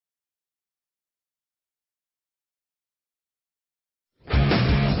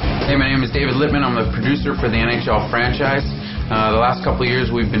Hey, my name is David Littman. I'm the producer for the NHL franchise. The last couple of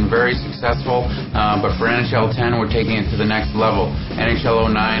years we've been very successful, but for NHL 10 we're taking it to the next level. NHL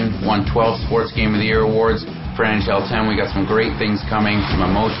 09 won 12 Sports Game of the Year awards. For NHL 10 we got some great things coming, some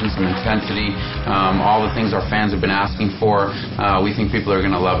emotion, some intensity, all the things our fans have been asking for. We think people are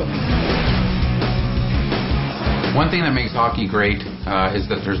going to love it. One thing that makes hockey great is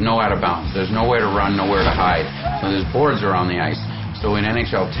that there's no out of bounds. There's nowhere to run, nowhere to hide. So there's boards around the ice. So in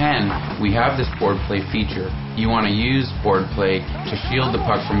NHL 10, we have this board play feature. You want to use board play to shield the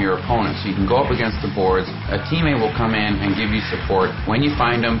puck from your opponent. So you can go up against the boards, a teammate will come in and give you support. When you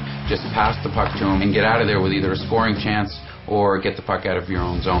find them, just pass the puck to them and get out of there with either a scoring chance or get the puck out of your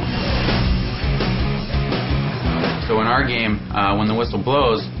own zone. So in our game, when the whistle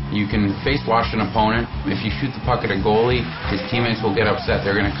blows, you can face wash an opponent. If you shoot the puck at a goalie, his teammates will get upset.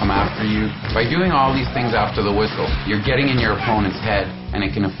 They're going to come after you. By doing all these things after the whistle, you're getting in your opponent's head, and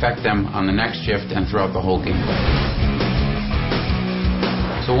it can affect them on the next shift and throughout the whole game.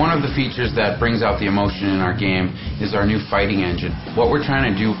 So one of the features that brings out the emotion in our game is our new fighting engine. What we're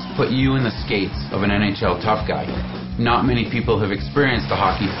trying to do is put you in the skates of an NHL tough guy. Not many people have experienced a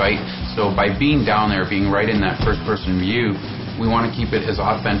hockey fight, so by being down there, being right in that first-person view, we want to keep it as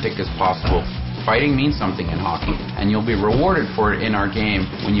authentic as possible. Fighting means something in hockey, and you'll be rewarded for it in our game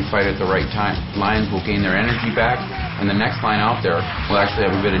when you fight at the right time. Lions will gain their energy back, and the next line out there will actually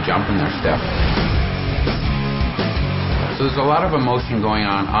have a bit of jump in their step. So there's a lot of emotion going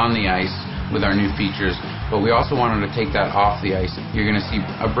on the ice with our new features, but we also wanted to take that off the ice. You're going to see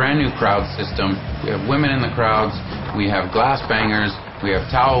a brand new crowd system. We have women in the crowds, we have glass bangers, we have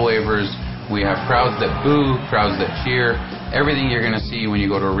towel wavers, we have crowds that boo, crowds that cheer, everything you're going to see when you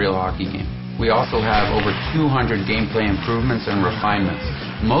go to a real hockey game. We also have over 200 gameplay improvements and refinements.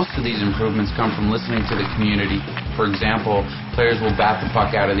 Most of these improvements come from listening to the community. For example, players will bat the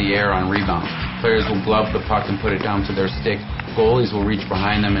puck out of the air on rebounds. Players will glove the puck and put it down to their stick. Goalies will reach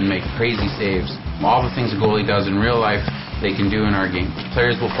behind them and make crazy saves. All the things a goalie does in real life, they can do in our game.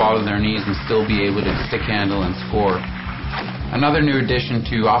 Players will fall to their knees and still be able to stick handle and score. Another new addition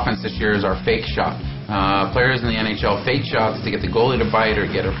to offense this year is our fake shot. Players in the NHL fake shots to get the goalie to bite or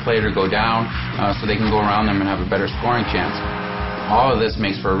get a player to go down so they can go around them and have a better scoring chance. All of this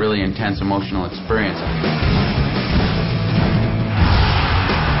makes for a really intense emotional experience.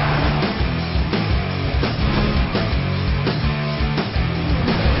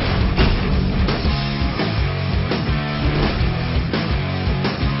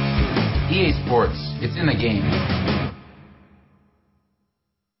 EA Sports, it's in the game.